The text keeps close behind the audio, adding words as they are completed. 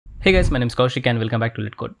Hey guys, my name is Koushik and welcome back to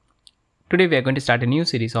LetCode. Today we are going to start a new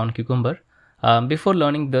series on Cucumber. Before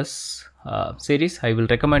learning this series, I will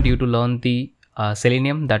recommend you to learn the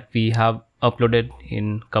Selenium that we have uploaded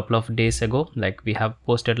in couple of days ago. Like we have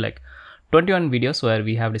posted like 21 videos where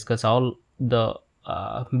we have discussed all the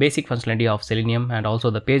basic functionality of Selenium and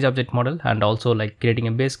also the page object model and also like creating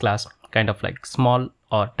a base class, kind of like small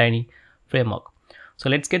or tiny framework. So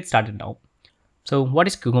let's get started now. So what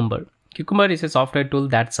is Cucumber? Cucumber is a software tool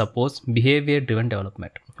that supports behavior-driven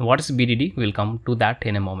development. What is BDD? We'll come to that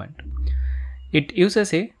in a moment. It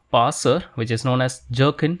uses a parser, which is known as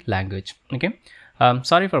Gherkin language. Okay.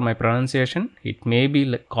 Sorry for my pronunciation. It may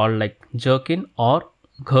be called like Gherkin or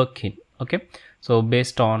Gherkin. Okay. So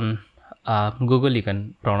based on Google, you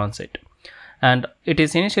can pronounce it. And it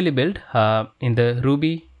is initially built in the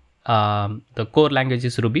Ruby. The core language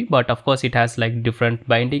is Ruby, but of course it has like different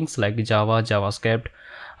bindings like Java, JavaScript,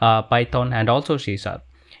 Python, and also C#.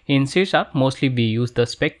 In C# mostly we use the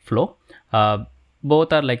spec flow.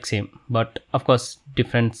 Both are like same, but of course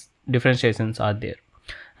differentiations are there.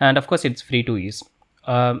 And of course it's free to use.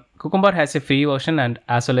 Cucumber has a free version and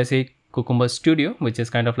as well as a Cucumber Studio, which is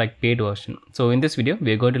kind of like paid version. So in this video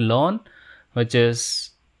we are going to learn which is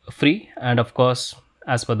free and of course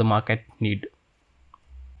as per the market need.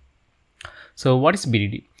 So what is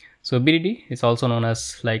BDD? So BDD is also known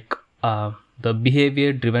as like the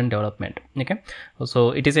behavior driven development. Okay,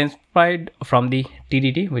 so it is inspired from the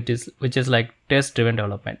TDD, which is like test driven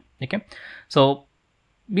development. Okay, so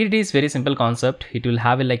BDD is very simple concept. It will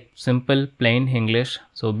have a like simple plain English.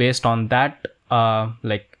 So based on that,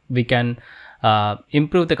 like we can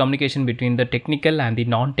improve the communication between the technical and the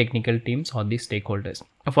non-technical teams or the stakeholders.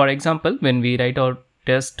 For example, when we write our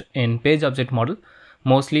test in page object model,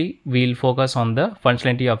 mostly we'll focus on the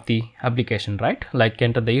functionality of the application, right? Like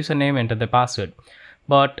enter the username, enter the password.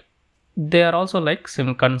 But there are also like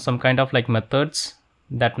some kind of like methods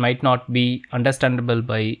that might not be understandable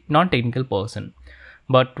by non-technical person.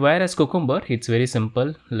 But whereas Cucumber, it's very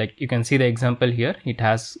simple. Like you can see the example here. It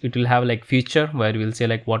will have like feature where we'll say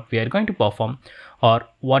like what we are going to perform or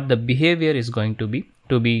what the behavior is going to be.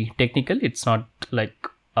 To be technical, it's not like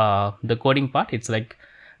the coding part. It's like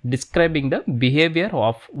describing the behavior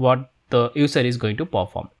of what the user is going to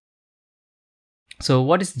perform. So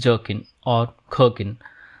what is Gherkin or Gherkin?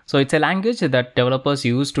 So it's a language that developers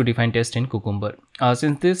use to define tests in Cucumber.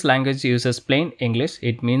 Since this language uses plain English,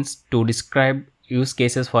 it means to describe use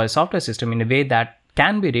cases for a software system in a way that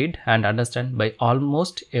can be read and understood by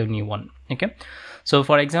almost anyone. Okay, so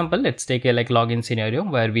for example, let's take a like login scenario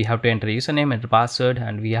where we have to enter username and password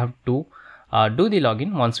and we have to do the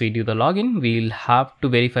login. Once we do the login, we'll have to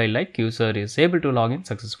verify like user is able to log in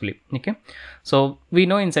successfully. Okay, so we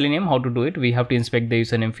know in Selenium how to do it. We have to inspect the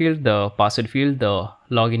username field, the password field, the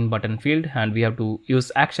login button field, and we have to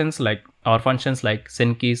use actions like or functions like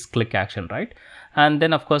send keys, click action, right? And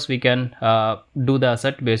then of course we can do the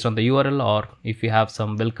assert based on the URL, or if we have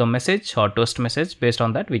some welcome message or toast message, based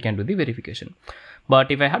on that we can do the verification.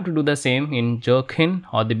 But if I have to do the same in Gherkin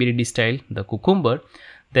or the BDD style, the Cucumber,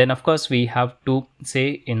 then of course we have to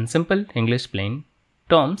say in simple English plain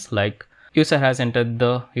terms like user has entered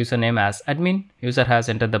the username as admin, user has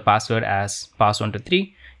entered the password as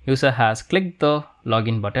pass123, user has clicked the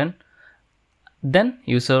login button, then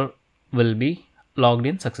user will be logged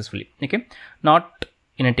in successfully. Okay, not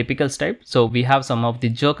in a typical type. So we have some of the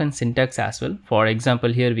Gherkin syntax as well. For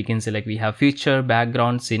example, here we can say like we have feature,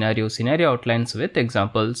 background, scenario outlines with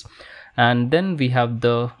examples, and then we have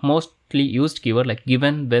the mostly used keyword like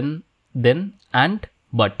given, when, then, and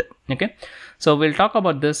but. Okay, so we'll talk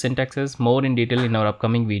about this syntaxes more in detail in our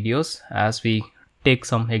upcoming videos as we take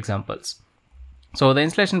some examples. So the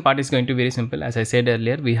installation part is going to be very simple. As I said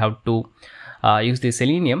earlier, we have to use the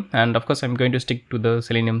Selenium, and of course I'm going to stick to the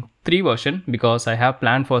Selenium 3 version because I have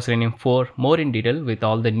planned for Selenium 4 more in detail with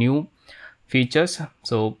all the new features.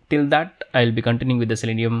 So till that I'll be continuing with the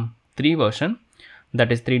Selenium 3 version,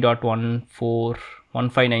 that is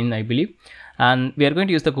 3.14159 I believe, and we are going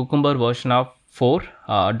to use the Cucumber version of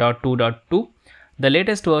 4.2.2. The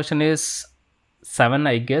latest version is 7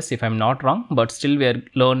 I guess, if I'm not wrong, but still we are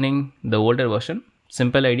learning the older version.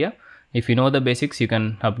 Simple idea, if you know the basics you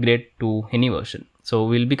can upgrade to any version. So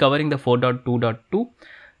we'll be covering the 4.2.2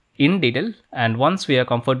 in detail, and once we are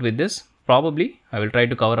comfortable with this, probably I will try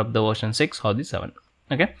to cover up the version 6 or the 7.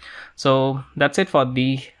 Okay, so that's it for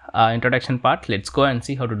the introduction part. Let's go and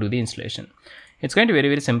see how to do the installation. It's going to be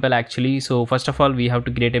very simple actually. So first of all we have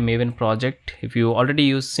to create a Maven project. If you already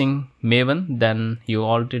using Maven, then you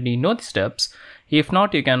already know the steps. If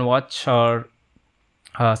not, you can watch our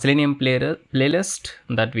Selenium playlist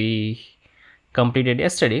that we completed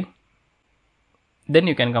yesterday. then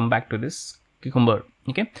you can come back to this Cucumber.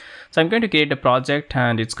 Okay, so I'm going to create a project,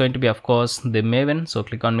 and it's going to be, of course, the Maven. So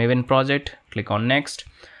click on Maven project, click on next,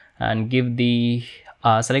 and give the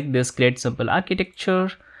select this create simple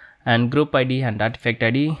architecture and group ID and artifact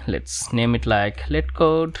ID. Let's name it like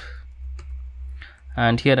LetCode,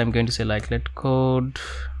 and here I'm going to say like LetCode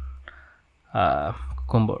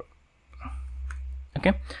Cucumber.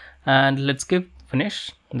 Okay, and let's give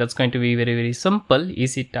finish. That's going to be very simple,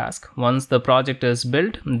 easy task. Once the project is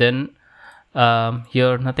built, then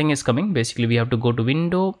here nothing is coming. Basically we have to go to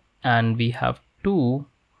window, and we have to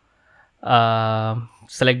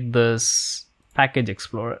select this package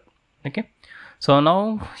explorer. Okay, so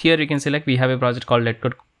now here you can select we have a project called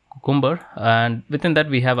LetCode Cucumber, and within that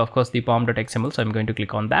we have, of course, the pom.xml. So I'm going to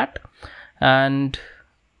click on that, and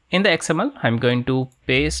in the XML I'm going to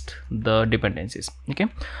paste the dependencies. Okay,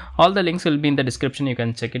 all the links will be in the description, you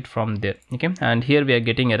can check it from there. Okay, and here we are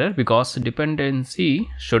getting error because dependency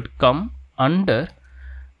should come under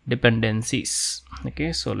dependencies.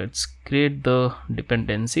 Okay, so let's create the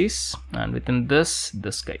dependencies, and within this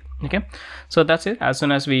guy. Okay, so that's it. As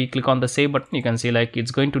soon as we click on the save button, you can see like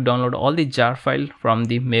it's going to download all the jar file from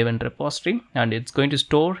the Maven repository, and it's going to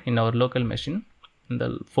store in our local machine in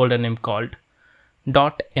the folder name called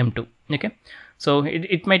 .m2. Okay, so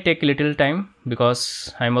it might take a little time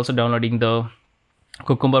because I'm also downloading the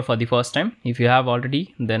Cucumber for the first time. If you have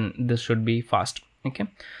already, then this should be fast. Okay,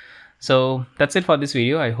 so that's it for this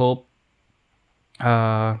video. I hope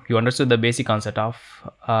you understood the basic concept of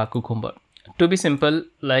Cucumber. To be simple,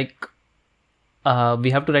 like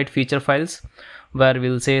we have to write feature files where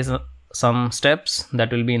we'll say some steps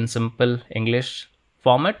that will be in simple English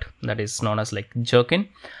format, that is known as like Gherkin,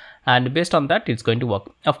 and based on that it's going to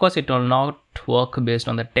work. Of course, it will not work based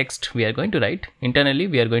on the text we are going to write. Internally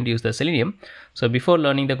we are going to use the Selenium. So before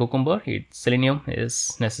learning the Cucumber, Selenium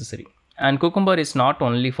is necessary. And Cucumber is not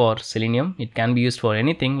only for Selenium, it can be used for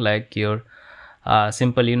anything like your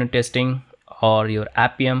simple unit testing or your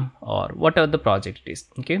Appium or whatever the project it is.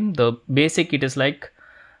 Okay, the basic, it is like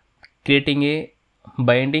creating a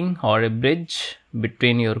binding or a bridge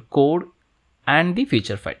between your code and the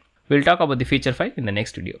feature file. We'll talk about the feature file in the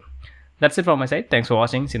next video. That's it from my side. Thanks for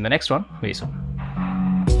watching. See you in the next one very soon.